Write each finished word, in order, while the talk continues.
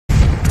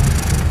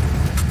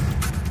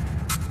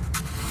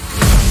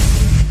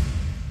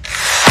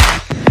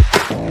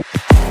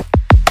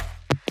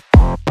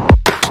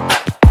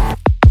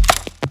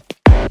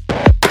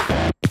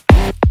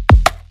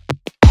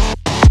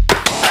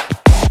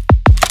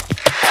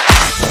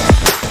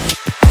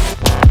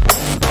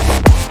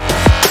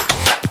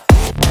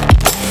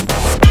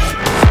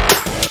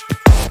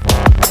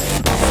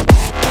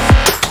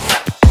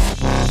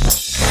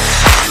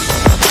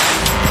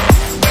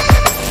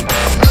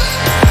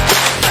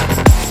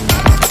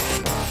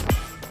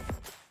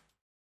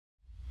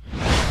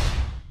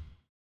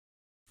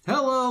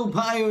Hello,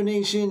 Pio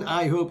Nation.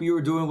 I hope you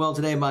are doing well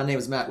today. My name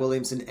is Matt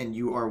Williamson, and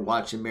you are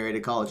watching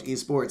Marietta College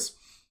Esports.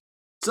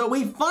 So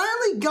we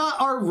finally got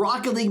our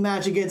Rocket League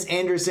match against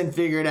Anderson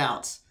figured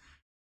out.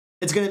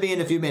 It's going to be in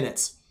a few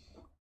minutes.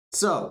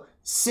 So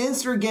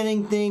since we're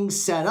getting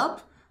things set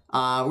up,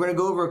 we're going to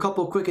go over a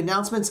couple of quick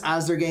announcements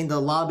as they're getting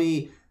the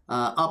lobby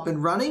up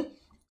and running.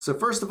 So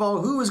first of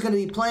all, who is going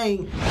to be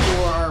playing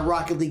for our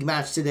Rocket League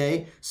match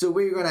today? So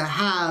we're going to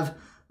have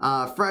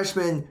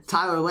freshman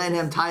Tyler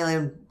Lanham,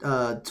 Thailand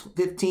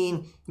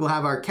 15. We'll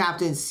have our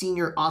captain,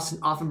 senior Austin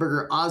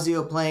Offenberger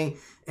Ozio playing.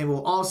 And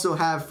we'll also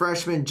have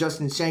freshman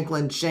Justin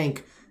Shanklin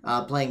Shank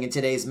playing in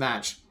today's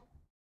match.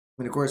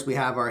 And of course, we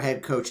have our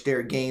head coach,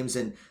 Derek Games,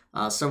 and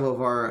some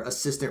of our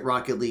assistant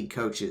Rocket League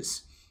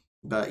coaches.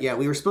 But yeah,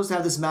 we were supposed to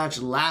have this match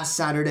last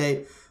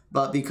Saturday,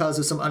 but because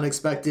of some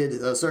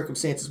unexpected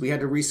circumstances, we had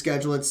to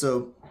reschedule it.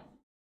 So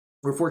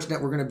we're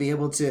fortunate we're going to be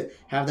able to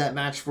have that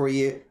match for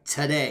you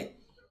today.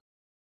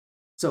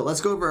 So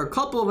let's go over a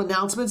couple of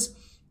announcements.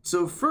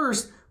 So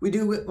first, we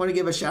do want to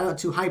give a shout out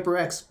to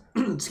HyperX,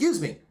 excuse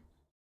me,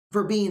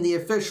 for being the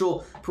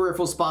official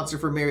peripheral sponsor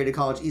for Marietta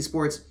College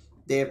Esports.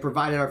 They have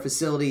provided our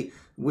facility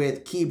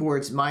with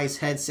keyboards, mice,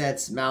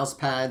 headsets, mouse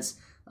pads,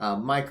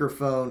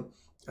 microphone,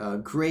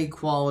 great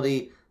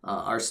quality.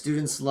 Our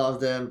students love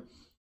them.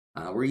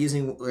 We're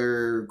using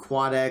their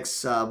Quad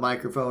X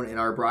microphone in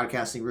our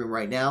broadcasting room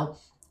right now.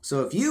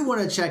 So if you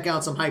want to check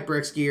out some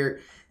HyperX gear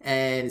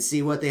and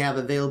see what they have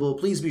available,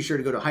 please be sure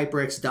to go to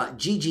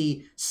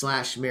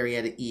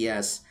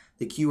hyperx.gg/MariettaES.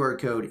 The QR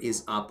code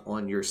is up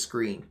on your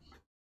screen.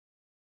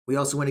 We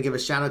also want to give a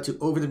shout out to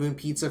Over the Moon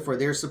Pizza for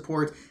their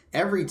support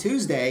every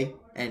Tuesday.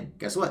 And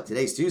guess what?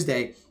 Today's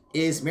Tuesday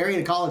is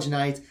Marietta College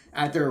night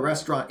at their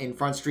restaurant in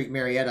Front Street,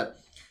 Marietta.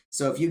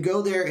 So if you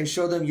go there and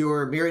show them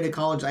your Marietta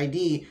College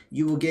ID,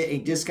 you will get a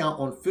discount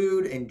on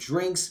food and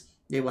drinks.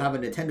 They will have a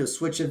Nintendo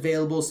Switch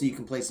available so you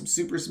can play some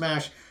Super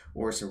Smash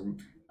or some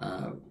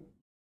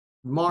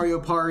Mario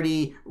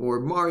Party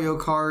or Mario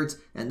Kart.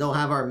 And they'll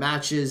have our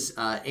matches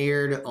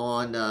aired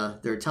on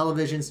their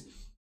televisions.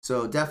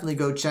 So definitely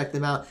go check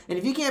them out. And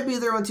if you can't be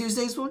there on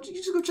Tuesdays, well, you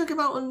just go check them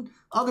out on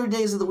other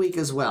days of the week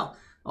as well.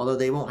 Although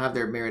they won't have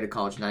their Marietta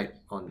College night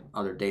on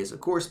other days,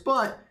 of course.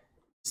 But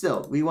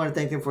still, we want to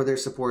thank them for their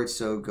support,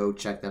 so go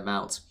check them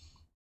out.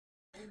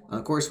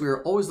 Of course, we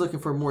are always looking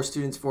for more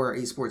students for our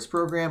esports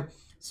program.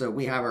 So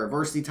we have our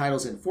varsity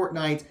titles in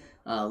Fortnite,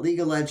 League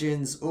of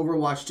Legends,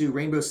 Overwatch 2,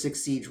 Rainbow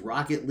Six Siege,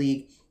 Rocket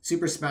League,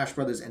 Super Smash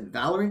Bros., and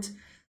Valorant.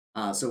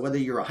 So whether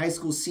you're a high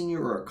school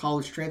senior or a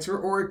college transfer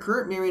or a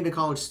current Marietta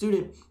College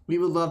student, we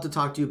would love to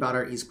talk to you about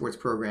our esports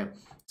program.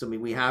 So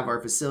we have our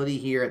facility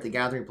here at the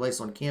Gathering Place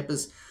on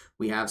campus.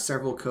 We have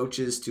several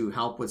coaches to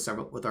help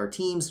with our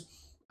teams.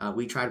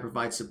 We try to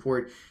provide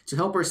support to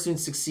help our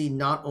students succeed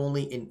not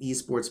only in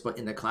esports but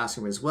in the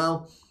classroom as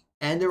well.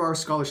 And there are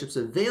scholarships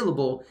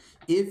available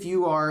if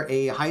you are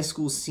a high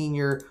school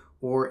senior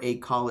or a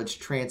college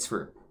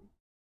transfer.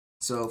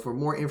 So for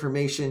more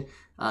information,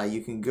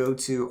 you can go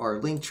to our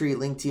Linktree,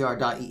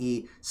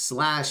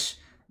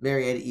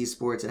 linktr.ee/Marietta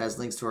Esports. It has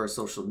links to our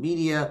social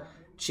media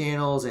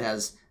channels. It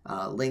has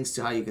links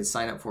to how you can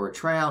sign up for a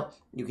tryout.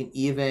 You can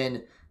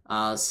even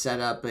set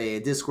up a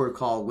Discord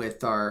call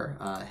with our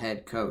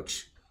head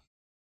coach.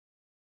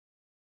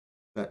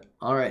 But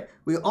all right,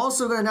 we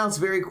also going to announce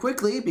very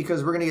quickly,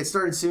 because we're going to get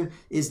started soon,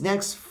 is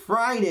next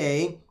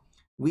Friday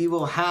we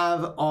will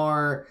have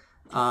our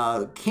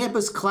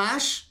campus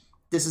clash.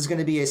 This is going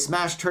to be a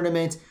Smash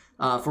tournament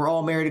for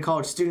all Marietta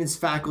College students,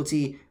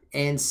 faculty,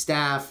 and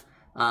staff.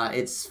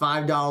 It's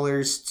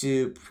 $5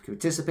 to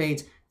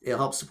participate. It'll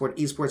help support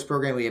esports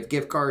program. We have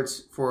gift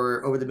cards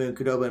for Over the Moon,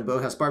 Qdoba, and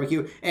Boathouse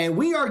Barbecue. And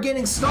we are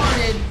getting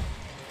started.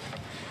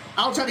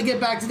 I'll try to get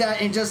back to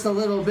that in just a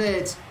little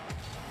bit.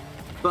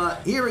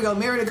 But here we go,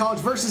 Marietta College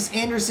versus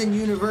Anderson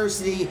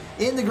University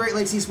in the Great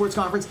Lakes Esports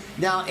Conference.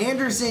 Now,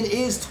 Anderson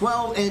is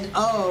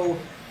 12-0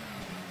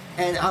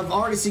 and have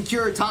already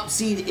secured top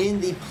seed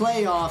in the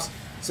playoffs.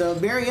 So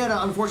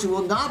Marietta,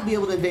 unfortunately, will not be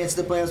able to advance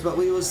to the playoffs, but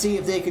we will see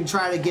if they can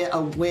try to get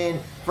a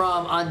win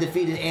from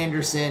undefeated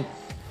Anderson.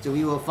 So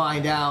we will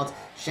find out.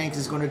 Shanks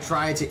is going to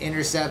try to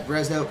intercept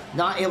Bresno.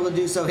 Not able to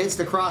do so. Hits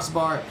the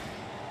crossbar.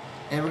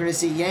 And we're going to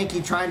see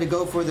Yankee trying to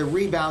go for the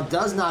rebound.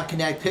 Does not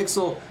connect.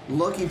 Pixel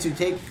looking to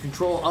take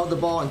control of the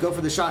ball and go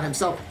for the shot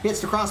himself. Hits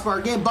the crossbar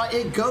again, but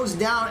it goes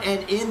down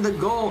and in the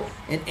goal.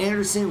 And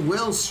Anderson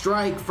will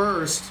strike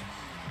first.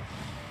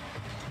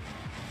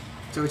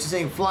 So it's just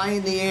saying fly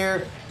in the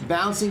air,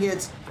 bouncing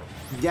it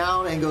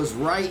down and goes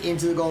right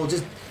into the goal.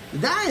 Just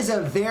that is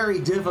a very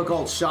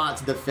difficult shot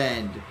to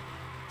defend.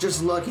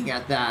 Just looking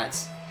at that.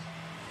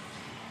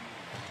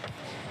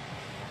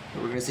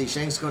 We're going to see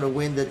Shank's going to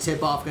win the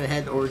tip-off, going to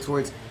head over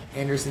towards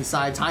Anderson's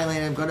side.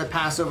 Thailand, I'm going to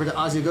pass over to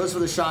Ozzy. Goes for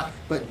the shot,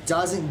 but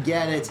doesn't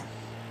get it.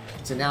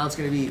 So now it's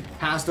going to be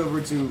passed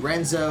over to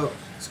Renzo.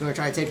 He's going to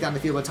try to take down the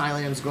field, but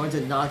Thailand is going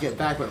to knock it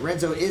back. But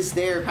Renzo is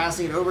there,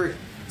 passing it over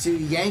to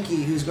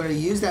Yankee, who's going to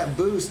use that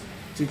boost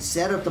to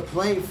set up the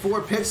play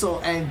for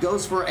Pixel, and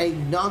goes for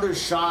another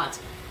shot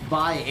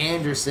by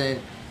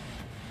Anderson.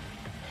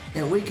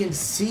 And we can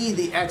see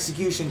the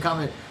execution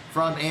coming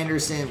from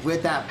Anderson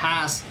with that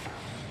pass,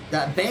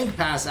 that bank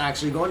pass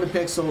actually, going to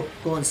Pixel,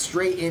 going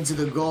straight into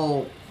the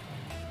goal.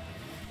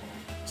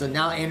 So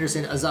now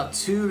Anderson is up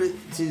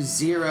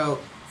 2-0,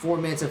 4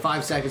 minutes and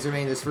 5 seconds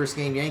remaining in this first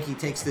game. Yankee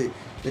takes the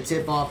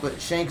tip off, but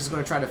Shank is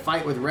going to try to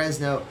fight with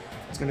Resno.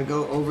 It's going to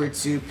go over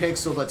to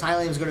Pixel, but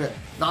Thailand is going to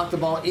knock the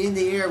ball in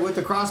the air with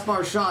the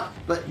crossbar shot,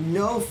 but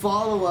no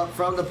follow-up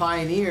from the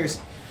Pioneers.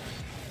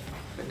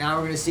 But now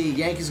we're going to see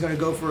Yankees going to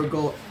go for a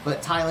goal,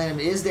 but Thailand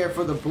is there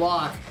for the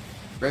block.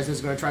 Resno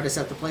is going to try to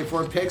set the play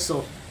for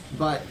Pixel,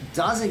 but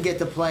doesn't get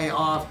the play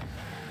off.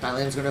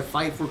 Thailand is going to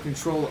fight for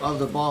control of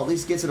the ball, at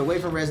least gets it away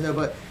from Resno,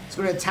 but it's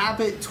going to tap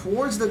it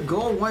towards the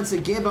goal once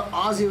again, but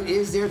Ozio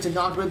is there to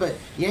knock it away, but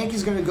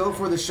Yankee's going to go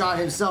for the shot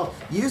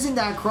himself. Using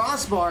that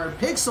crossbar,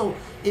 Pixel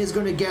is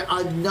going to get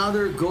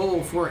another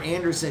goal for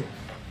Anderson.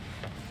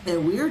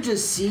 And we're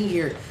just seeing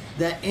here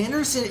that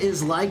Anderson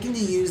is liking to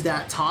use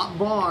that top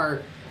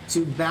bar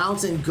to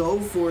bounce and go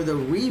for the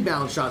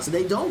rebound shot. So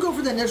they don't go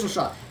for the initial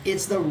shot.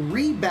 It's the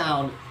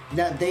rebound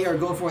that they are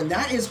going for, and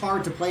that is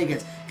hard to play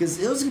against because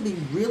it was going to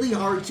be really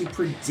hard to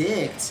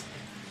predict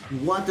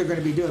what they're going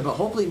to be doing. But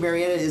hopefully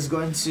Marietta is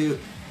going to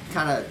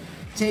kind of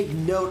take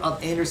note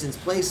of Anderson's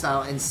play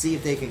style and see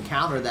if they can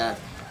counter that.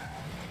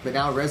 But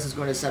now Rez is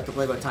going to set the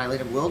play, but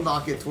Thailand will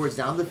knock it towards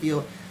down the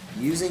field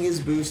using his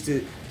boost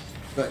to,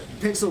 but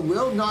Pixel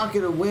will knock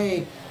it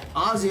away.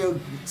 Ozio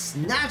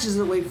snatches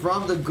it away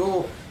from the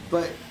goal,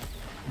 but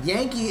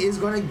Yankee is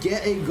going to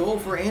get a goal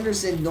for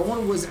Anderson. No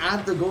one was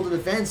at the goal to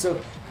defend,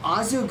 so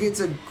Ozio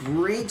gets a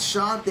great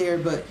shot there,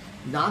 but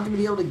not going to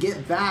be able to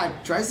get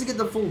back. Tries to get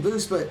the full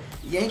boost, but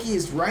Yankee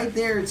is right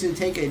there to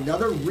take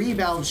another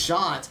rebound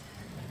shot.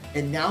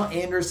 And now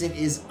Anderson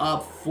is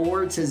up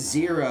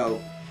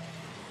 4-0.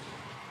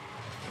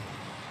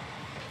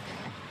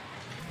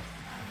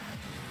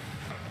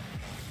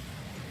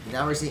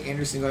 Now we're seeing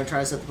Anderson going to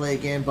try to set the play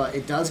again, but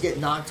it does get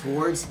knocked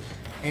towards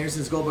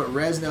Anderson's goal, but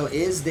Resno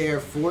is there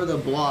for the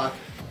block.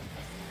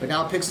 But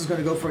now Pixel's going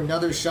to go for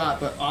another shot,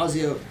 but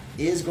Ozio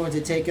is going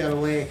to take it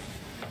away.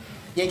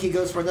 Yankee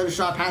goes for another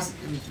shot, pass.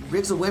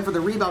 Pixel went for the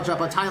rebound shot,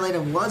 but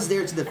Thailand was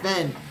there to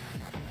defend.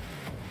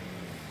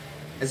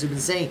 As we've been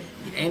saying,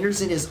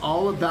 Anderson is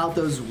all about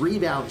those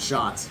rebound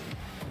shots.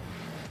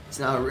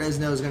 So now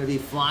Resno is going to be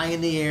flying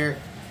in the air,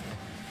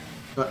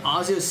 but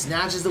Ozio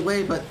snatches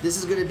away, but this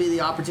is going to be the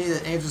opportunity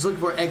that Anderson's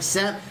looking for,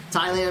 except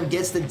Thailand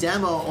gets the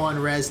demo on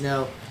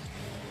Resno.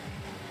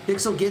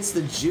 Pixel gets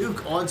the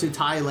juke onto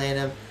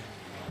Thailand,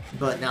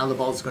 but now the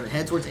ball is going to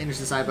head towards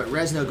Anderson's side, but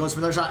Resno goes for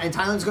another shot, and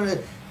Thailand's going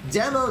to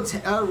demo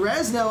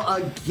Resno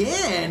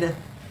again.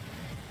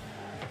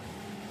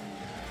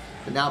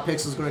 But now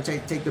Pixel's going to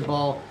take the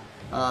ball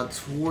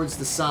towards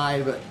the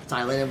side, but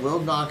Thailand will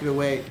knock it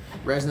away.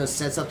 Resno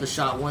sets up the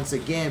shot once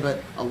again,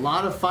 but a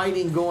lot of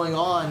fighting going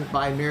on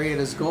by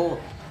Marietta's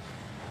goal.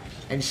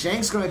 And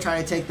Shank's going to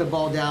try to take the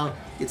ball down.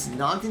 Gets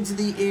knocked into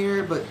the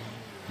air, but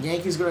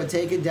Yankee's going to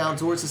take it down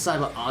towards the side,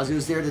 but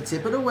Ozio's there to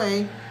tip it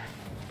away.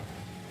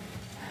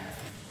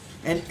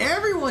 And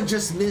everyone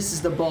just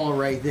misses the ball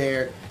right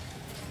there.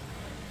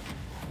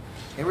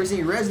 And we're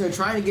seeing Resno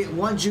trying to get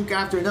one juke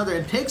after another,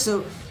 and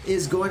Pixel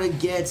is going to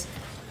get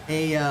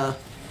a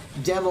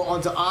demo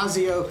onto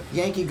Ozio.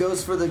 Yankee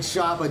goes for the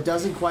shot, but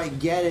doesn't quite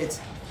get it.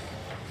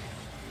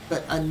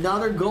 But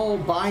another goal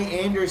by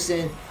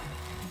Anderson.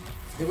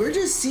 And we're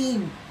just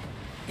seeing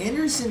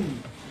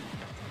Anderson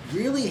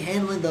really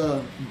handling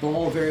the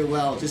ball very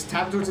well. Just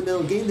tapping towards the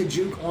middle, getting the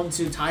juke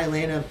onto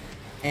Thailand,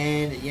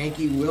 and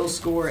Yankee will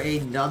score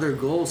another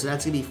goal. So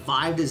that's going to be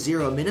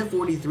 5-0. Minute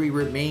 43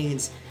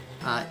 remains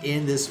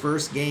in this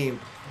first game.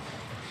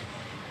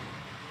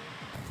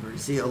 We're going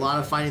to see a lot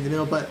of fighting in the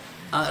middle, but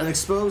an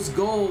exposed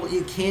goal,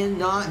 you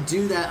cannot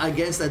do that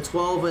against a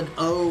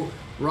 12-0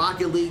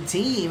 Rocket League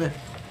team.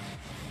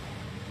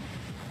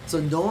 So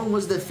no one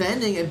was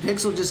defending, and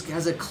Pixel just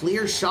has a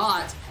clear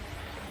shot.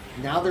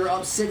 Now they're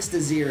up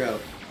 6-0.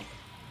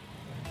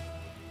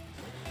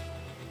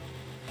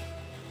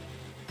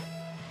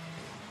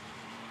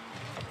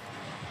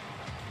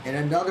 And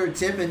another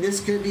tip, and this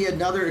could be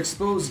another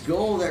exposed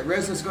goal that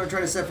Resno's going to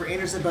try to set for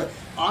Anderson, but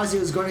Ozio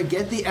is going to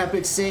get the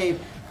epic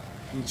save.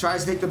 He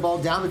tries to take the ball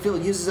down the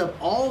field, uses up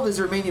all of his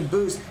remaining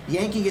boost.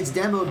 Yankee gets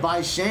demoed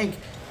by Shank,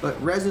 but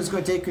Resno's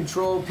going to take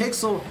control.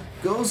 Pixel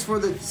goes for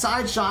the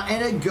side shot,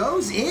 and it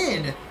goes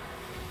in.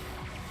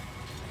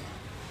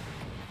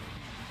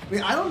 I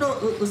mean, I don't know,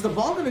 was the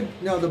ball going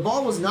to, no, the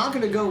ball was not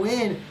going to go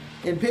in,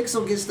 and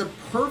Pixel gets the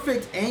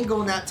perfect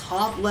angle in that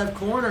top left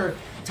corner.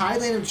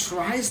 Thailand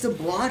tries to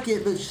block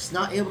it, but just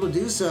not able to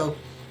do so.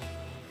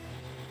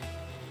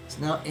 So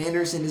now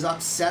Anderson is up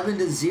 7-0.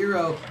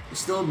 There's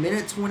still a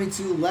minute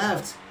 22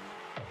 left.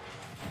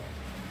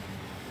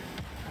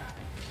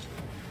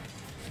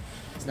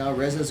 So now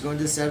Resno's going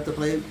to set up the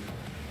play,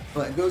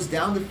 but it goes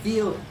down the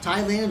field.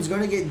 Thailand is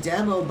going to get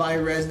demoed by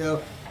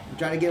Resno.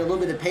 Trying to get a little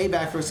bit of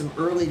payback for some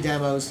early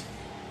demos.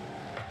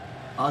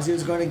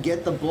 Ozio's going to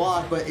get the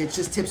block, but it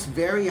just tips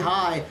very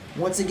high.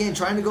 Once again,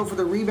 trying to go for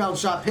the rebound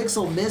shot.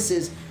 Pixel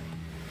misses.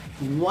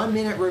 1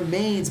 minute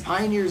remains.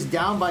 Pioneers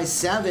down by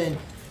 7.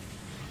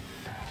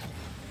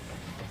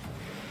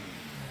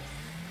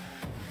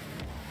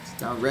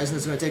 Now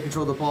Resna's going to take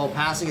control of the ball,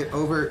 passing it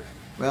over,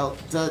 well,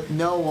 to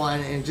no one,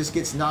 and just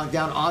gets knocked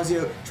down.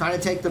 Ozio trying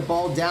to take the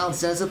ball down,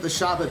 sets up the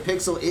shot, but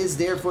Pixel is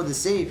there for the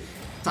save.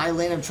 Ty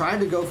Lanham trying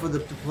to go for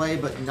the play,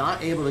 but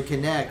not able to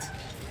connect.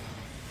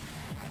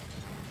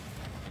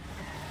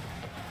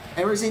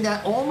 And we're seeing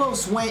that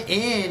almost went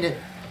in.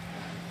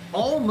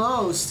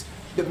 Almost.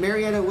 But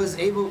Marietta was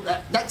able,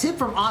 that tip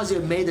from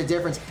Ozio made the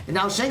difference. And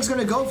now Shank's going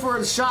to go for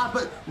a shot,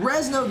 but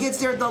Resno gets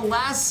there at the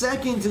last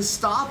second to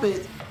stop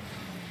it.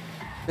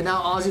 But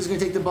now Ozzy's going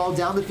to take the ball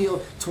down the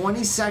field.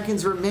 20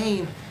 seconds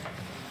remain.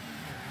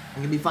 I'm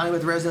going to be fine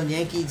with Resno and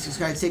Yankee just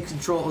trying to take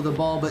control of the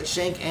ball. But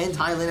Shank and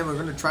Ty Lanham are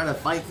going to try to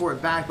fight for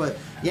it back. But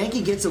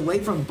Yankee gets away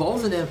from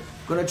both of them.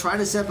 Going to try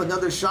to set up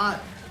another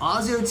shot.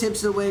 Ozio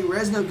tips it away.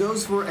 Resno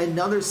goes for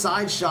another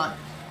side shot.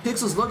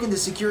 Pixel's looking to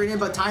secure it in,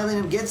 but Ty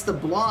Lanham gets the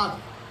block.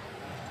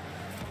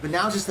 But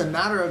now it's just a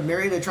matter of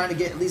Marietta trying to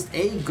get at least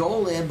a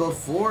goal in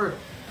before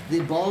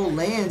the ball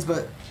lands.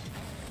 But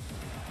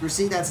we're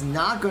seeing that's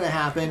not going to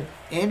happen.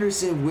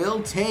 Anderson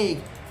will take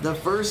the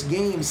first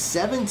game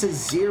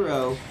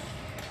 7-0.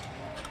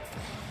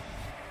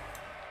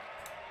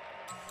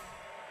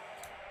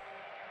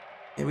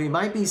 And we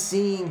might be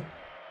seeing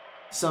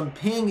some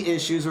ping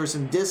issues or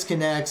some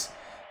disconnects.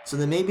 So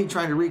they may be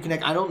trying to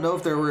reconnect. I don't know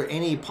if there were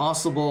any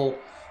possible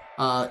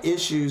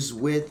issues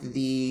with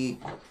the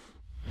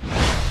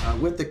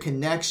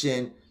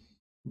connection,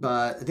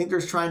 but I think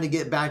they're trying to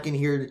get back in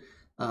here.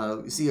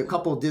 See a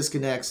couple of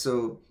disconnects,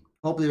 so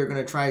hopefully they're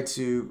going to try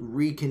to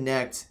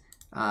reconnect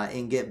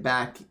and get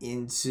back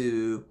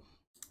into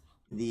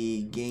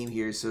the game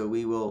here. So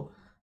we will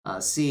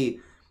see.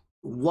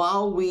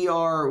 While we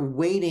are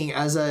waiting,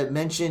 as I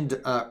mentioned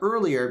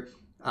earlier,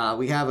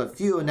 we have a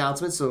few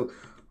announcements. So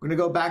we're going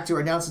to go back to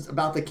our announcements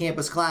about the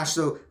Campus Clash.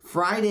 So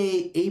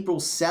Friday, April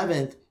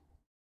 7th,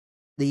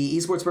 the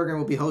esports program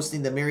will be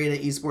hosting the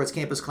Marietta Esports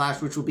Campus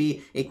Clash, which will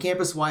be a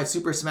campus-wide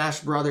Super Smash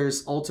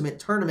Bros. Ultimate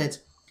Tournament.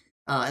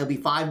 It'll be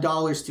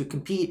 $5 to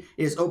compete.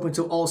 It is open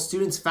to all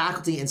students,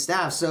 faculty, and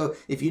staff. So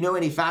if you know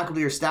any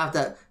faculty or staff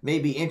that may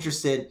be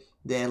interested,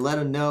 then let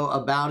them know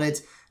about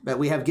it. But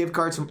we have gift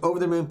cards from Over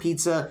the Moon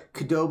Pizza,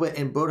 Qdoba,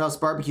 and Boathouse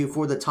Barbecue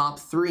for the top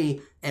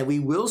 3. And we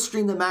will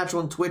stream the match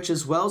on Twitch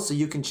as well, so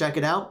you can check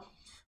it out.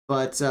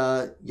 But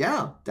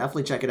yeah,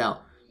 definitely check it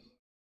out.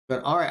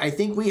 But all right, I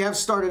think we have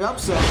started up,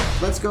 so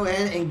let's go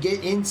ahead and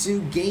get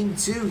into game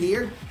 2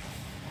 here.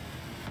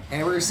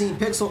 And we're seeing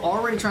Pixel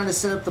already trying to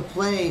set up the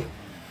play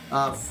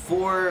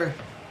for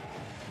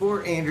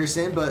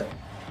Anderson, but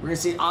we're going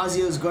to see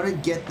Ozio is going to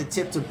get the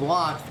tip to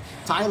block.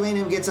 Ty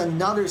Lanham gets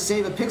another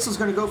save, and Pixel's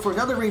going to go for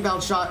another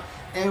rebound shot,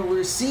 and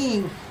we're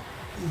seeing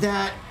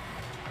that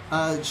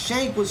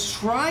Shank was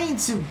trying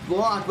to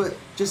block, but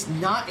just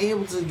not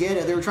able to get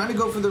it. They were trying to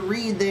go for the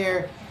read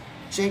there.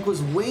 Shank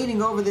was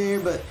waiting over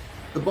there, but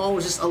the ball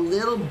was just a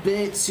little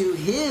bit to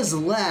his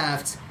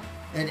left,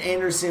 and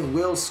Anderson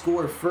will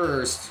score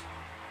first.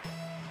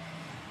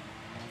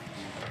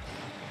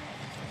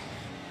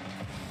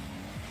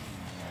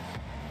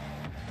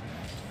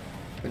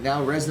 But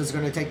now Resna's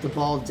going to take the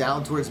ball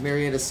down towards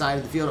Marietta's side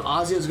of the field.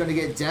 Ozio's going to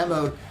get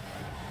demoed,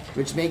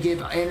 which may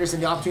give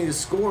Anderson the opportunity to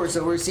score.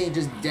 So we're seeing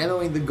just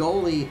demoing the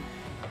goalie,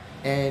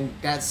 and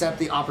that set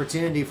the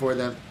opportunity for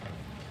them.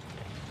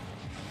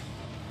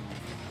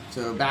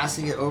 So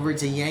passing it over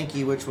to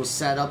Yankee, which will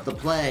set up the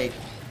play.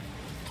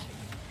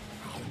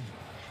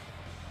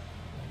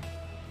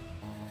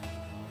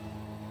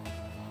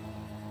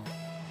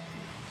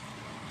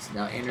 So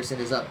now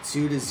Anderson is up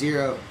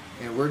 2-0.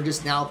 And we're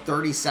just now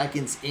 30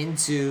 seconds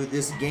into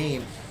this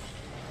game.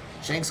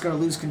 Shank's going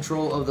to lose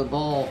control of the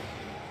ball.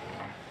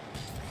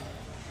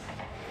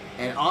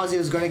 And Ozzy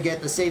is going to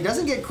get the save.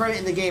 Doesn't get credit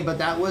in the game, but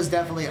that was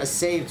definitely a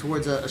save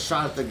towards a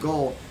shot at the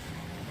goal.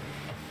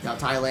 Now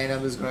Ty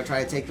Lanham is going to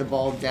try to take the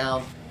ball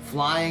down.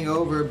 Flying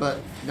over, but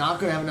not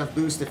going to have enough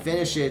boost to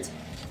finish it.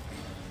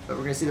 But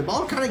we're going to see the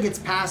ball kind of gets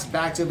passed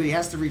back to him, but he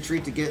has to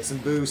retreat to get some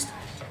boost.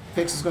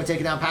 Pixel's going to take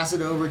it down, pass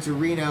it over to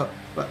Reno,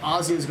 but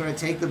Ozzy is going to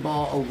take the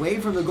ball away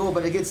from the goal,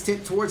 but it gets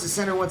tipped towards the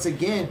center once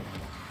again.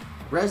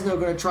 Resno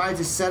going to try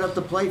to set up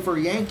the play for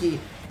Yankee,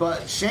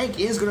 but Shank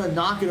is going to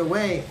knock it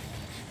away.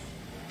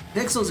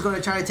 Pixel's going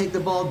to try to take the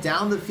ball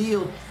down the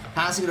field,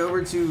 passing it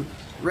over to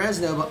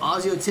Resno, but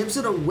Ozzy tips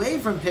it away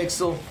from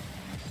Pixel.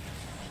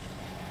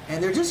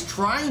 And they're just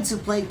trying to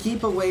play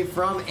keep away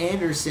from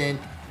Anderson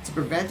to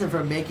prevent them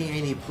from making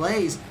any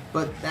plays,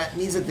 but that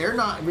means that they're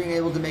not being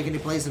able to make any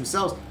plays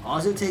themselves.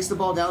 Ozzy takes the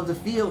ball down the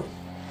field,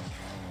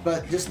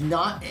 but just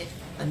not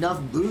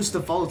enough boost to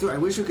follow through. I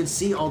wish we could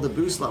see all the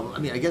boost levels. I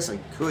mean, I guess I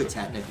could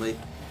technically.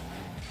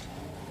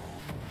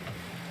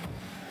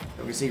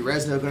 And we see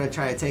Resno going to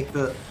try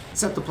to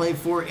set the play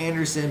for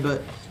Anderson,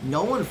 but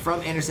no one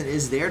from Anderson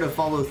is there to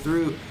follow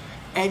through.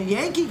 And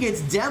Yankee gets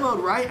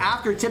demoed right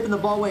after tipping the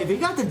ball away. If he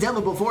got the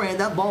demo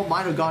beforehand, that ball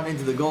might have gone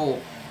into the goal.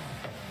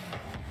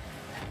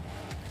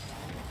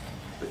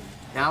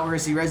 Now we're going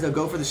to see Resno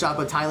go for the shot,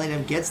 but Ty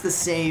Lanham gets the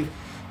save.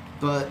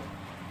 But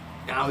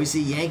now we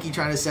see Yankee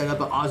trying to set it up,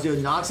 but Ozio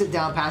knocks it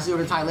down, passes it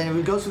over to Thailand,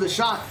 who goes for the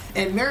shot,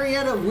 and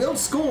Marietta will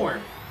score.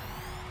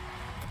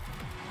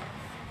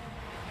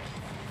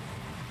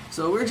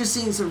 So we're just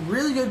seeing some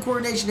really good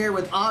coordination there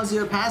with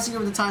Ozio passing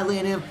over to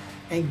Thailand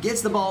and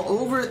gets the ball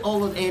over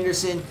Olaf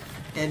Anderson,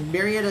 and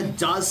Marietta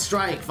does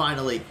strike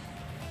finally.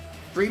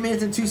 3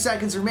 minutes and 2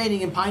 seconds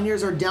remaining, and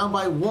Pioneers are down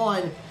by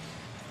 1.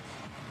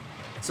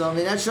 So, I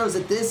mean, that shows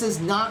that this is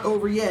not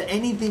over yet.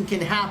 Anything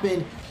can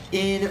happen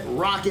in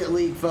Rocket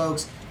League,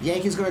 folks.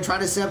 Yankee's going to try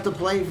to set up the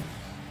play,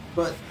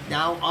 but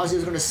now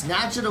Ozio's going to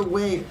snatch it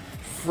away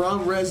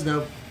from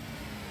Resno.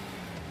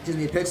 Excuse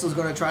me, Pixel's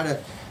going to try to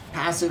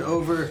pass it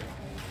over,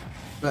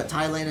 but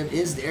Thailand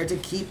is there to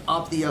keep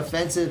up the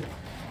offensive.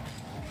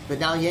 But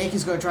now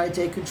Yankee's going to try to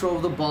take control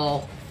of the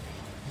ball.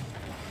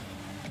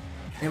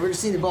 And we're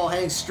just seeing the ball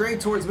heading straight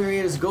towards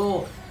Marietta's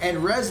goal, and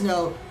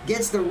Resno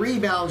gets the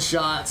rebound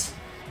shot.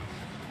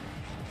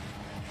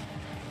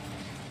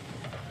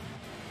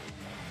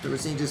 So we're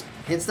seeing just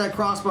hits that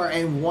crossbar,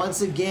 and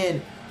once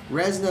again,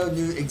 Resno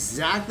knew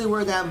exactly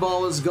where that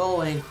ball was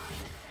going,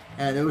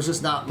 and there was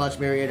just not much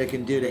Marietta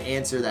can do to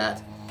answer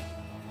that.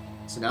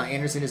 So now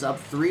Anderson is up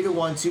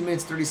 3-1, 2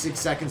 minutes 36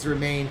 seconds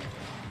remain.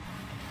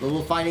 A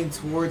little fighting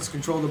towards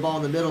control of the ball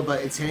in the middle,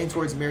 but it's heading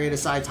towards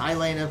Marietta's side.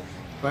 Thailand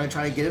going to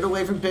try to get it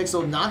away from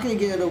Pixel, not going to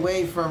get it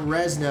away from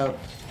Resno.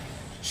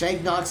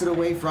 Shank knocks it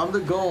away from the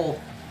goal.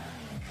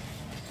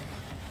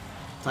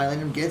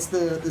 Thailand gets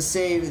the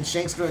save, and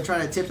Shank's going to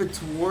try to tip it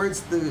towards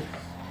the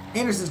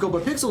Anderson's goal,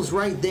 but Pixel's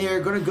right there,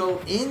 going to go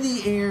in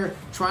the air,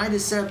 trying to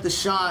set up the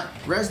shot.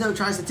 Resno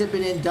tries to tip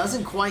it in,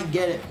 doesn't quite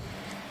get it.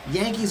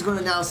 Yankee's going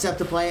to now set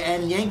the play,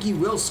 and Yankee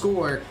will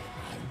score.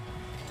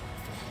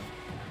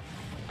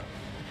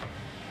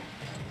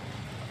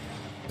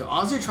 So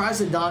Ozzy tries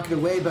to knock it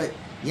away, but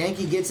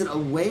Yankee gets it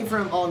away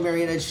from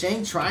Marietta.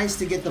 Shank tries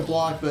to get the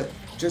block, but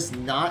just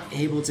not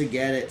able to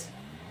get it.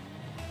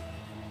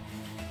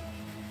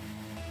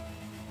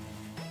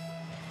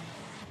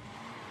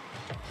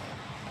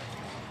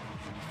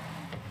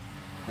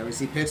 Now we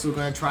see Pixel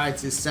going to try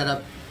to set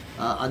up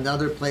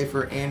another play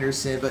for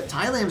Anderson, but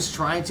Thailand's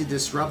trying to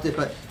disrupt it,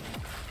 but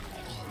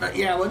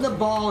yeah, when the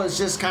ball is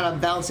just kind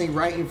of bouncing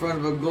right in front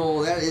of a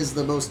goal, that is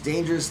the most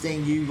dangerous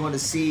thing you want to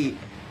see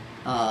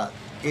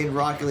in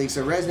Rocket League.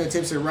 So Resno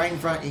tips it right in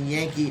front, and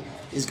Yankee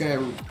is going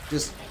to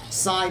just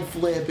side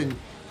flip and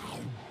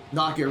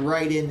knock it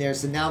right in there.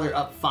 So now they're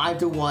up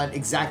 5-1,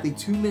 exactly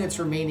 2 minutes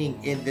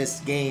remaining in this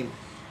game.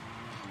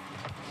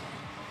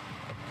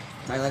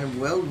 Thailand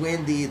will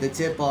win the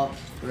tip-off.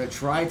 We're going to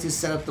try to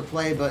set up the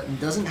play, but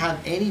doesn't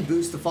have any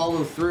boost to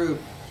follow through.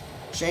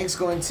 Shank's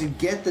going to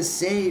get the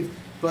save,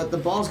 but the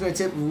ball's going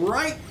to tip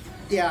right...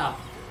 Yeah,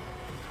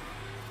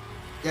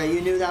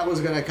 you knew that was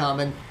going to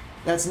come, and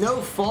that's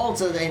no fault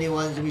of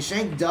anyone. I mean,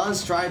 Shank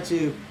does try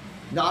to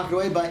knock it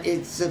away, but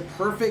it's a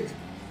perfect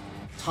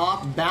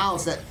top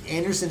bounce that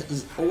Anderson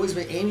has always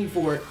been aiming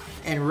for,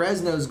 and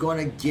Resno's going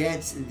to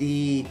get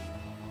the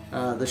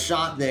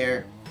shot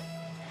there.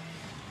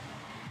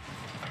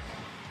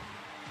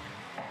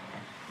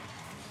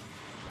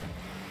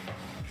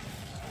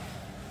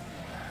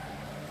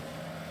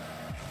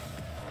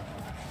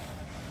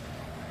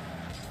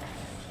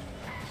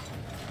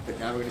 But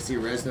now we're going to see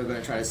Resno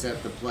going to try to set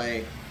up the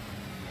play.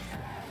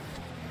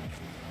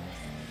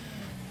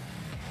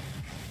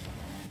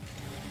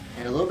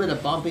 And a little bit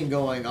of bumping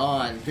going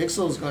on.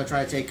 Pixel's going to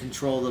try to take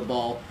control of the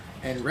ball.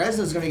 And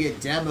Resno's going to get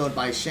demoed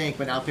by Shank,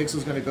 but now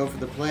Pixel's going to go for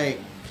the play,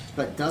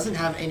 but doesn't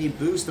have any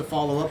boost to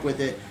follow up with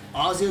it.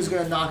 Ozio's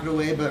going to knock it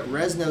away, but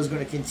Resno's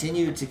going to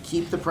continue to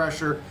keep the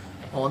pressure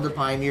on the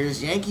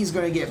Pioneers. Yankee's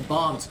going to get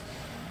bumped.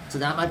 So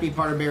that might be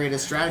part of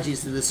Marietta's strategy,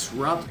 is to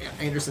disrupt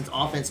Anderson's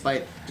offense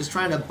by just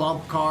trying to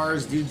bump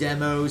cars, do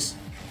demos.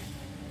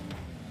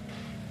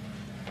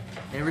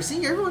 And we're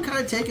seeing everyone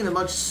kind of taking a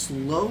much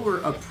slower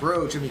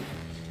approach. I mean,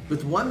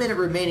 with 1 minute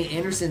remaining,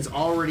 Anderson's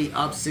already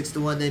up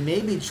 6-1. They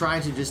may be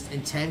trying to just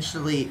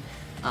intentionally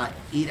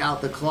eat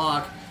out the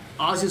clock.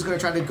 Ozzy's going to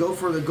try to go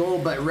for the goal,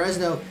 but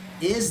Resno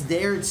is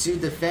there to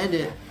defend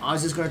it.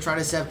 Ozzy's going to try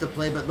to set up the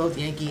play, but both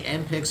Yankee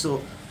and Pixel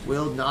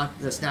will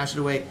snatch it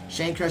away.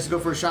 Shank tries to go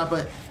for a shot,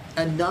 but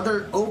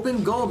another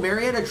open goal.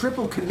 Marietta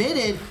triple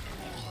committed,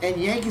 and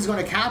Yankee's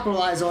going to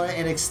capitalize on it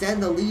and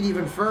extend the lead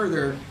even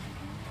further.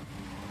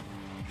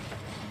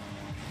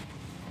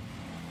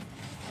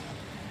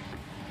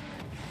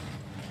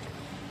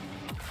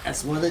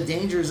 That's one of the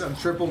dangers of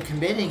triple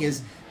committing,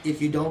 is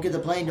if you don't get the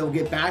play and don't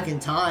get back in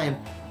time,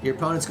 your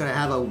opponent's going to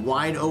have a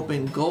wide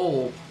open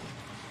goal.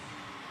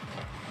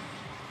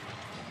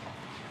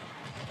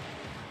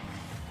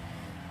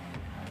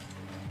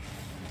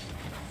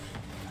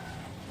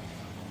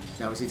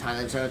 Now we see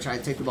Thailand trying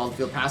to take the ball to the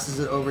field, passes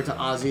it over to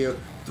Ozio.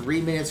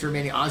 3 minutes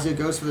remaining. Ozio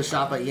goes for the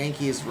shot, but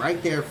Yankee is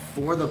right there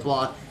for the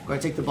block. Going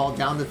to take the ball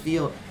down the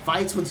field.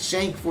 Fights with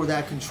Shank for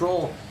that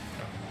control.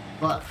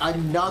 But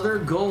another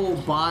goal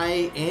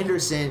by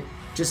Anderson,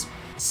 just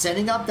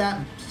setting up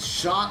that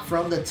shot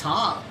from the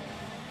top.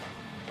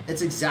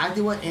 It's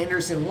exactly what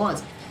Anderson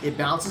wants. It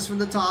bounces from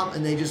the top,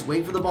 and they just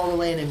wait for the ball to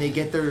land, and they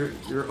get their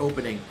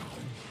opening.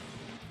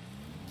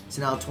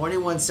 So now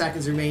 21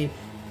 seconds remain.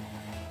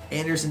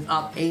 Anderson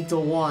up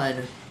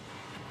 8-1.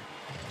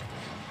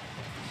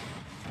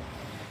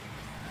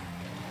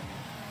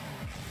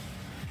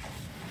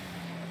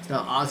 So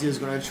now Ozzy is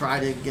going to try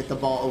to get the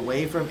ball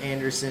away from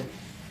Anderson.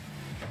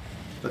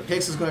 But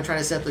Pixel's going to try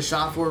to set the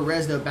shot for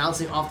Resno,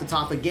 bouncing off the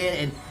top again,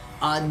 and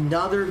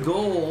another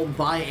goal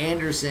by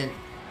Anderson.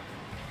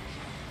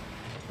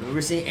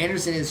 We're seeing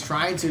Anderson is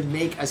trying to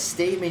make a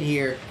statement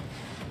here.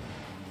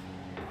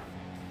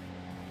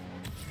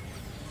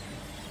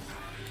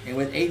 And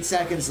with 8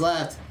 seconds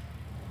left,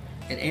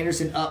 and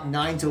Anderson up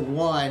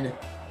 9-1.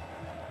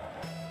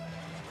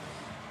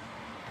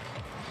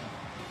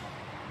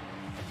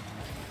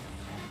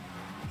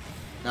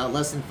 Now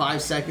less than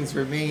 5 seconds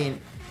remain.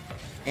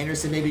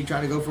 Anderson maybe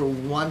trying to go for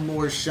one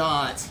more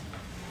shot.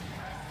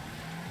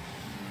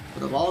 But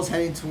the ball is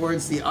heading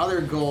towards the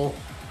other goal.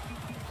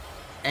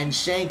 And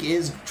Shank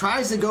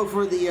tries to go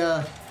for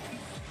the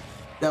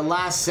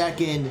last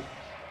second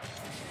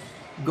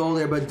goal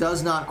there, but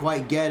does not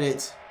quite get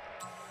it.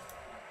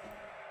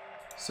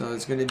 So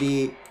it's going to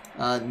be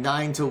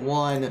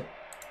 9-1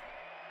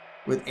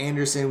 with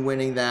Anderson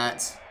winning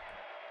that.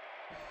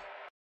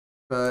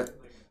 But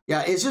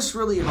yeah, it's just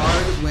really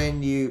hard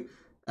when you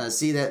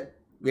see that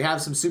we have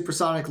some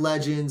supersonic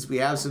legends. We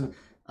have some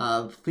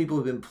people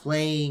who've been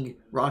playing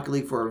Rocket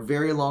League for a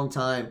very long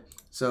time.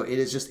 So it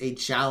is just a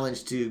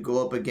challenge to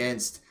go up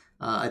against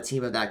a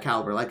team of that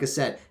caliber. Like I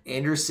said,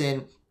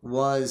 Anderson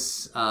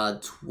was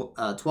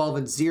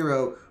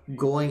 12-0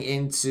 going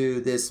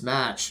into this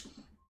match.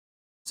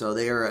 So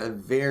they are a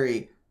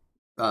very,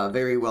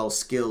 very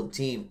well-skilled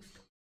team.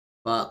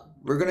 But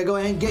we're going to go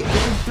ahead and get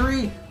Game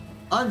 3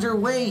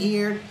 underway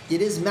here.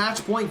 It is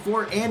match point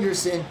for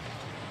Anderson.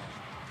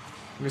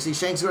 We're going to see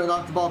Shank's going to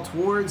knock the ball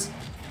towards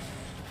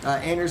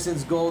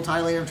Anderson's goal.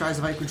 Tyler tries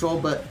to fight control,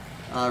 but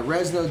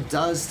Resno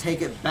does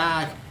take it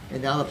back.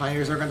 And now the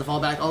Pioneers are going to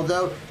fall back.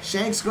 Although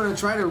Shank's going to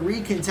try to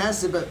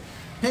recontest it, but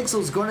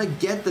Pixel's going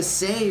to get the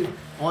save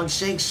on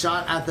Shank's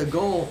shot at the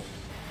goal.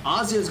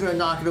 Ozzy's going to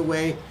knock it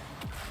away.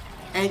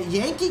 And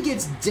Yankee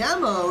gets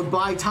demoed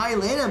by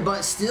Thailand,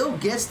 but still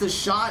gets the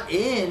shot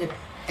in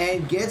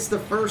and gets the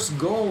first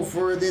goal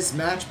for this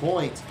match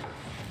point.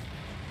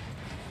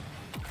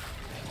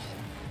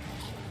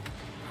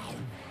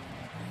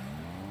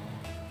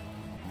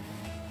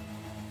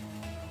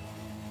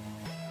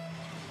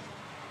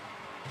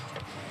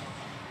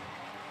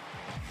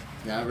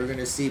 Now we're going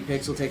to see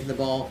Pixel taking the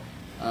ball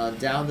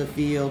down the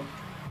field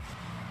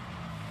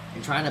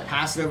and trying to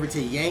pass it over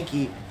to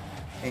Yankee.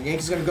 And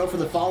Yankee's going to go for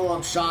the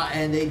follow-up shot,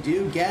 and they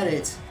do get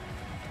it.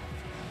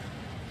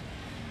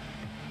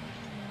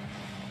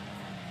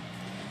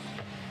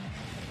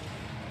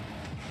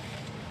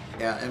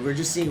 Yeah, and we're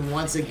just seeing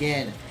once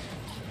again,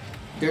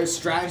 their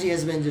strategy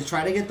has been to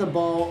try to get the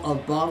ball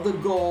above the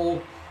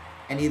goal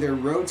and either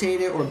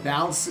rotate it or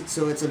bounce it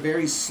so it's a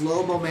very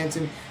slow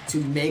momentum to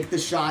make the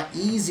shot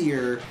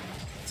easier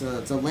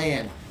to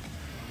land.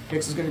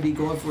 Pixel's going to be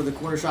going for the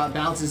corner shot,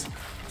 bounces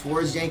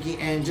towards Yankee,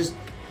 and just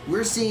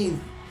we're seeing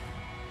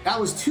that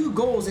was 2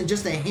 goals in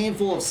just a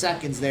handful of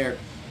seconds there.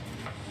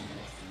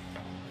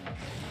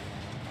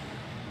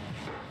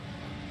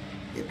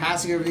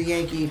 Passing over to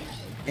Yankee,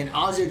 and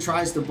Ozzy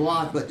tries to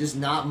block, but just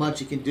not much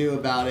he can do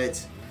about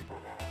it.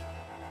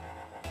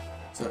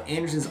 So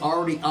Anderson's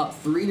already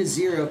up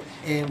 3-0,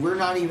 and we're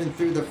not even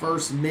through the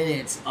first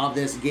minutes of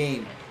this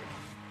game.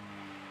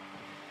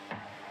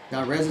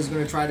 Now Reza's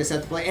going to try to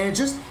set the play, and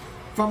just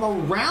from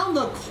around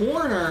the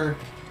corner,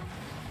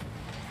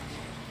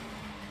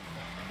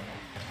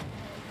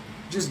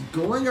 just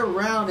going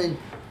around and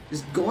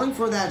just going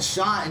for that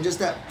shot, and just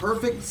that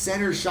perfect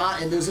center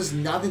shot, and there's just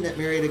nothing that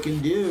Marietta can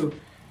do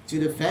to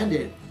defend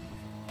it.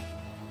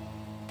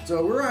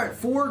 So we're at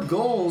 4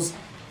 goals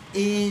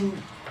in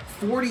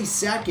 40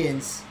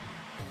 seconds,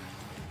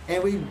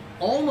 and we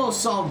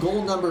almost saw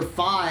goal number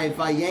 5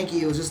 by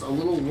Yankee. It was just a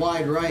little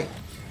wide right,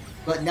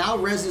 but now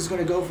Rez is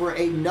going to go for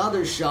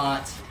another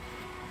shot.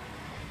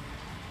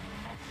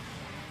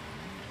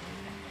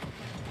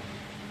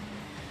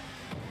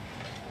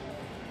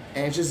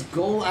 And it's just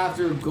goal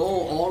after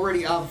goal,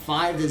 already up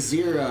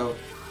 5-0.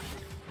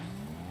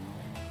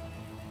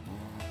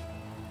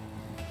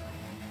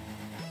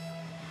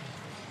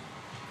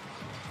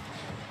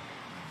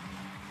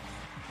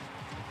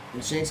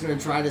 And Shank's going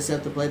to try to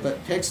set the play,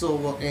 but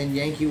Pixel and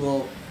Yankee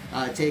will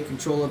take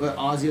control of it.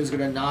 Ozzy is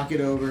going to knock it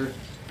over.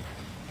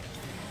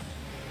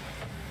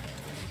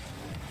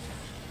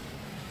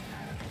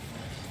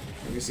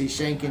 You can see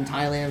Shank and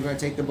Thailand are going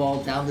to take the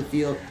ball down the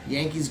field.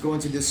 Yankee's going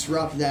to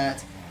disrupt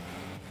that.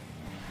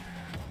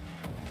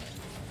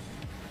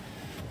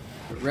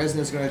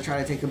 Resna's going to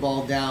try to take the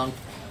ball down.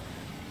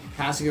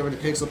 Passing over to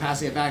Pixel,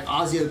 passing it back.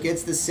 Ozzy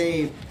gets the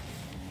save.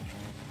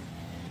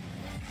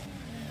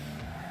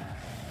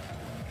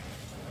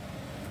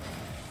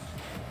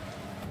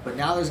 But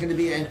now there's going to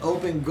be an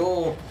open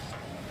goal.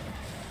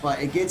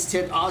 But it gets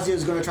tipped. Ozzy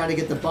is going to try to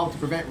get the bump to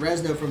prevent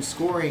Resno from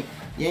scoring.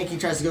 Yankee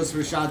tries to go for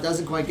a shot,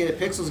 doesn't quite get it.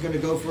 Pixel's going to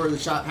go for the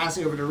shot,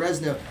 passing over to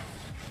Resno.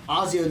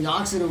 Ozio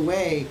knocks it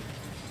away.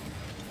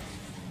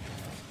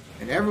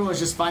 And everyone's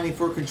just fighting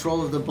for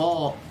control of the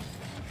ball.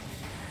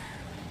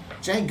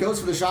 Shank goes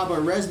for the shot, but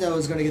Resno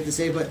is going to get the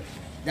save. But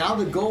now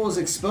the goal is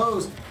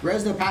exposed.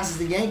 Resno passes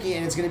the Yankee,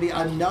 and it's going to be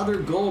another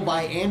goal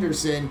by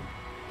Anderson.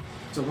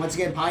 So once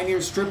again,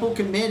 Pioneers triple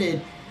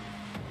committed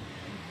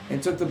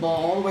and took the ball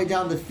all the way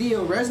down the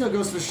field. Resno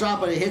goes for the shot,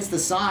 but it hits the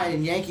side,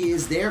 and Yankee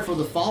is there for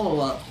the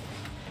follow-up.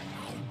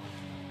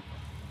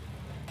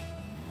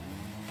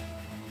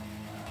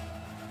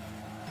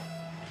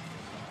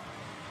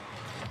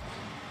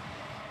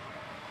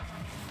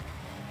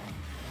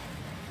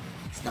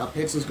 Now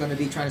Pixel's going to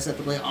be trying to set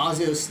the play.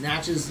 Ozio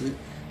snatches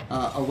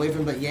away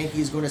from him, but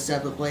Yankee's going to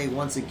set the play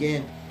once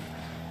again.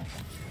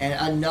 And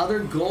another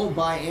goal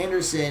by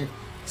Anderson.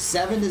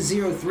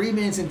 7-0, 3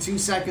 minutes and 2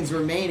 seconds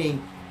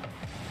remaining.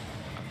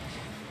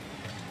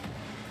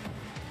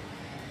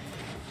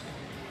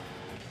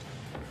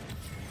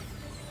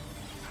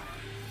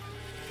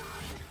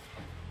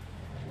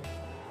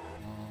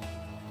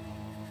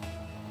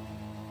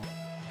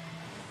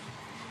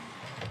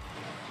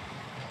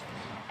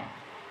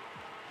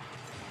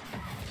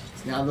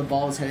 Now the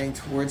ball is heading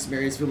towards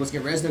Marriott's field. Once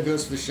again, Resno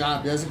goes for the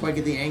shot, doesn't quite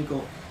get the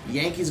ankle.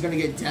 Yankee's going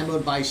to get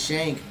demoed by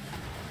Shank.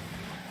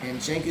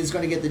 And Shank is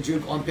going to get the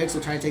juke on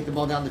Pixel, trying to take the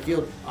ball down the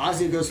field.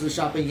 Ozzy goes for the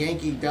shot, but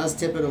Yankee does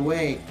tip it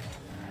away.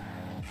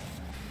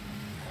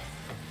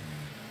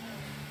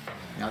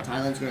 Now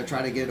Thailand's going to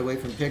try to get it away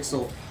from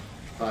Pixel.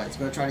 But it's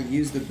going to try to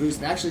use the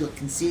boost and actually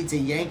concede to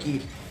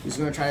Yankee, who's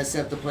going to try to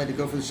set the play to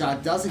go for the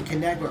shot. Doesn't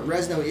connect, but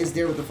Resno is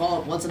there with the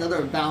follow-up. Once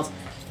another bounce.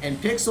 And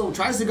Pixel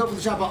tries to go for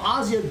the shot, but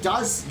Ozio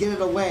does get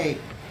it away.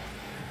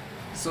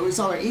 So we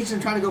saw there each of them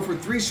trying to go for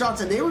 3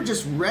 shots, and they were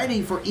just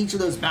ready for each of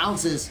those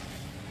bounces.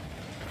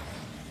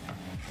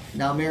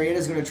 Now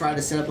Marietta's going to try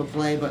to set up a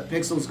play, but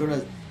Pixel's going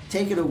to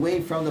take it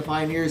away from the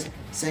Pioneers,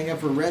 setting up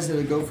for Resno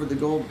to go for the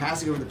goal,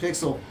 passing over to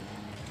Pixel.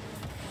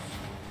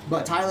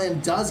 But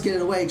Thailand does get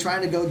it away,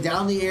 trying to go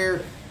down the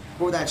air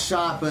for that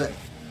shot, but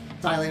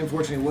Thailand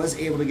unfortunately was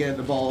able to get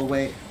the ball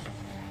away.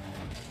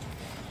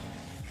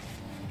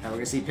 Now we're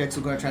going to see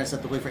Pixel going to try to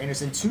set the play for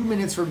Anderson. 2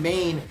 minutes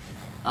remain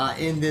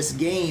in this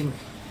game.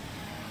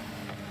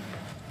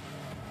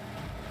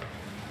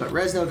 But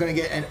Resno going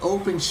to get an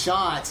open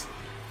shot.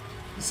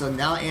 So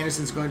now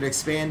Anderson's going to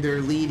expand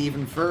their lead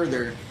even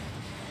further.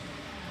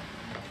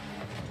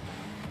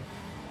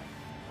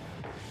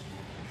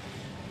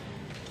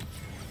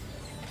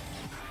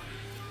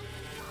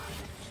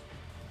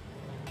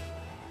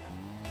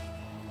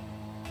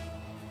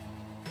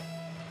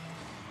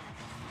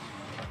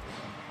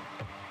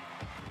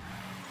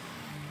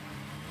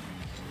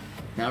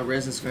 Now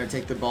Resno's going to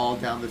take the ball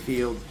down the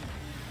field.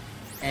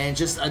 And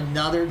just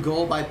another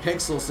goal by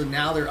Pixel. So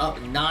now they're up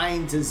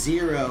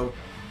 9-0.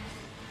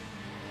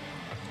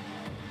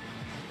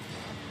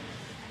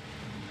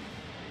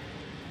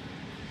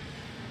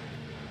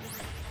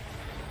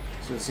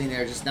 So seeing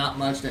there, just not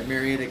much that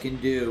Marietta can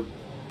do.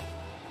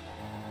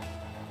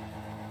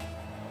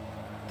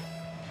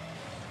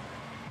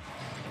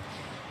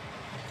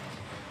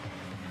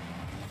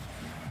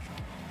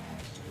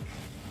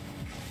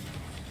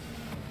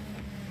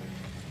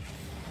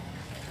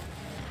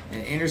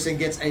 And Anderson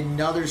gets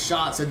another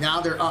shot, so now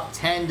they're up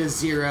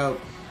 10-0. You're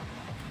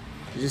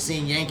just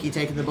seeing Yankee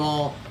taking the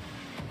ball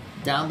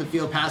down the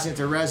field, passing it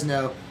to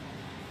Resno,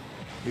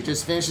 who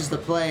just finishes the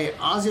play.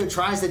 Ozio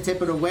tries to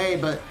tip it away,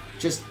 but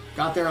just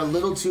got there a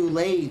little too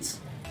late.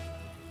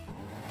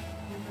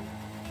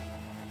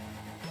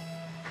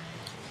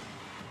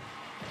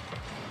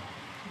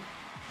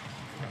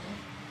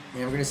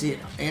 And we're going to see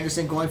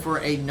Anderson going for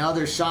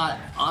another shot.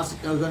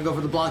 Ozio going to go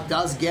for the block,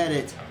 does get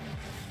it.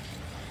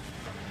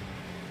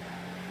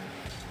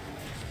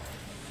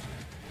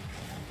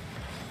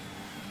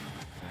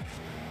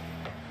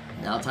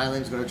 Now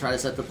Thailand's going to try to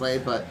set the play,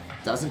 but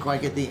doesn't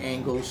quite get the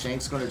angle.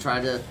 Shank's going to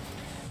try to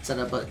set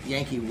up, but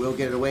Yankee will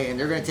get it away, and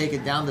they're going to take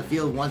it down the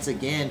field once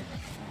again.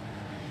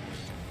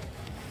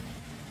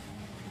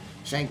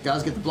 Shank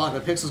does get the block,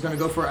 but Pixel's going to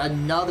go for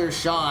another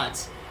shot.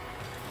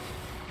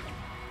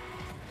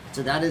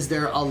 So that is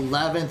their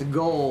 11th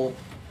goal.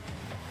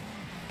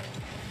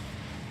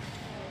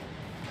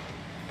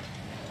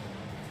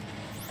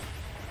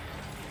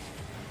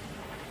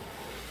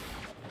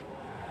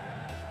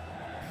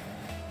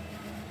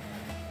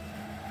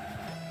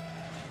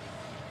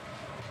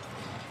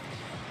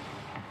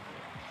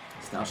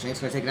 Now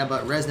Shank's going to take it out,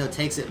 but Resno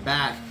takes it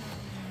back.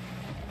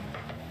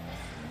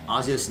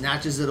 Ozio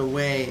snatches it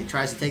away and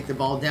tries to take the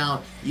ball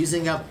down,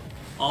 using up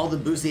all the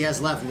boost he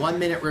has left. 1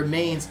 minute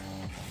remains.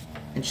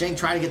 And Shank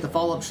tried to get the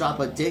follow-up shot,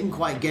 but didn't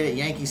quite get it.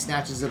 Yankee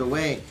snatches it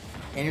away.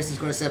 Anderson's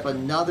going to set up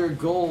another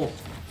goal.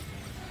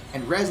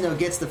 And Resno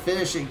gets the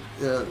finishing,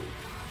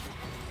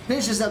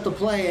 finishes up the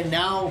play, and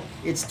now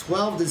it's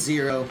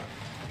 12-0.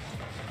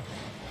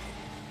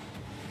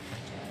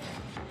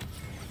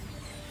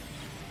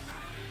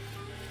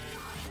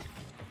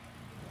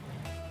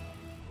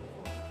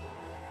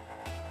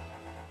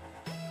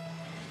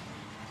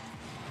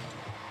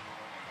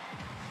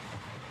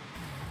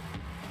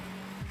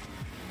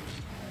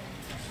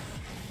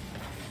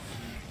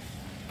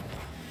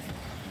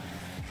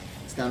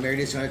 Now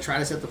Marietta's going to try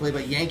to set the play,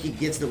 but Yankee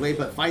gets the way,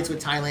 but fights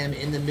with Thailand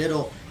in the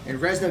middle. And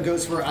Resno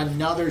goes for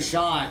another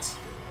shot.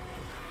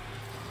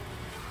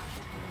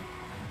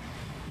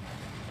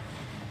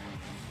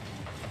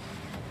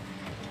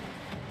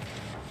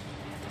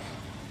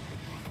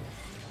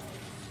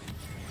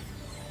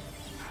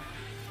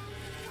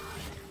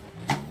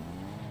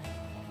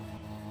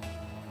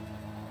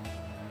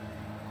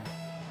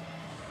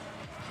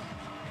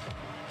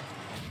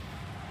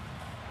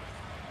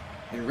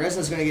 And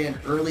Resno's going to get an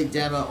early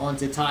demo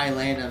onto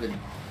Thailand.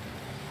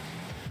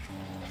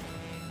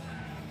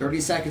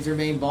 30 seconds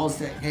remain. Ball's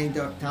heading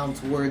down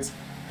towards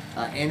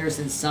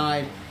Anderson's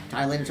side.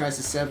 Thailand tries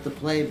to set up the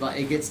play, but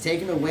it gets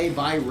taken away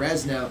by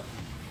Resno.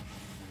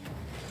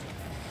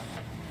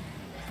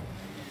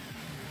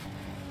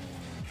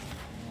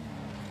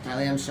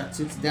 Thailand shoots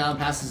it down,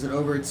 passes it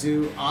over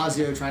to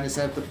Ozio, trying to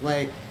set up the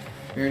play.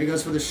 Marietta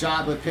goes for the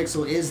shot, but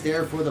Pixel is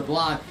there for the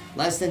block.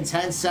 Less than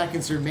 10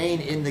 seconds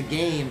remain in the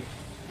game.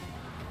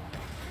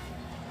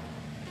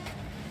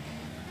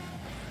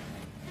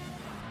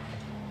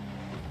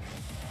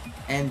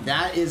 And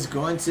that is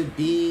going to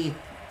be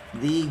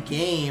the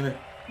game.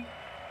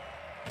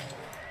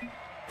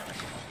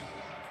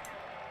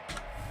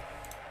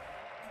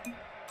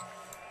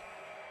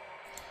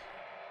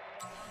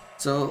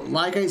 So,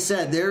 like I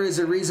said, there is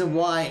a reason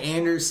why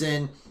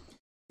Anderson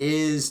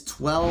is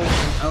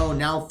 12-0,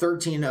 now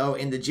 13-0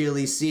 in the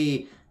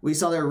GLEC. We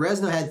saw that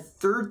Resno had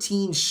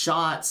 13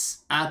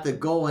 shots at the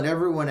goal, and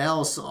everyone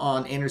else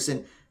on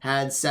Anderson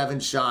had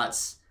 7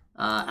 shots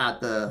at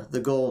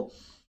the goal.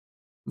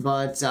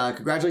 But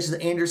congratulations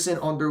to Anderson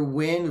on their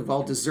win,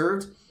 well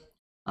deserved.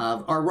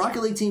 Our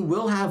Rocket League team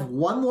will have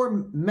one more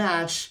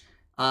match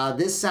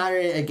this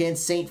Saturday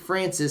against St.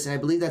 Francis, and I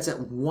believe that's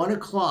at 1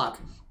 o'clock.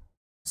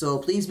 So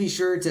please be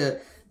sure to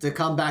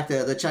come back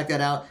to check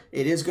that out.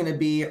 It is going to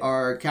be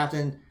our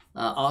captain,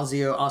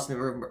 Austin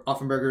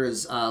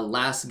Offenberger's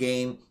last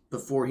game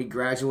before he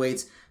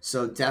graduates.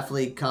 So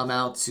definitely come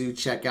out to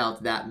check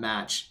out that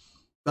match.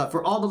 But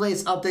for all the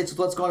latest updates with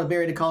what's going on at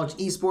Marietta College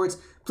Esports,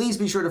 please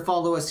be sure to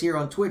follow us here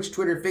on Twitch,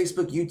 Twitter,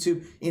 Facebook,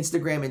 YouTube,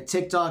 Instagram, and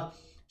TikTok.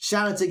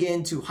 Shoutouts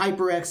again to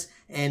HyperX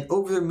and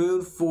Over the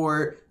Moon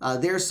for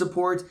their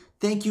support.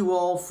 Thank you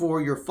all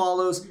for your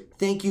follows.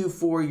 Thank you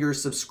for your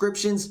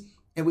subscriptions.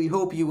 And we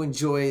hope you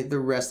enjoy the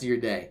rest of your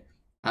day.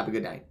 Have a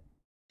good night.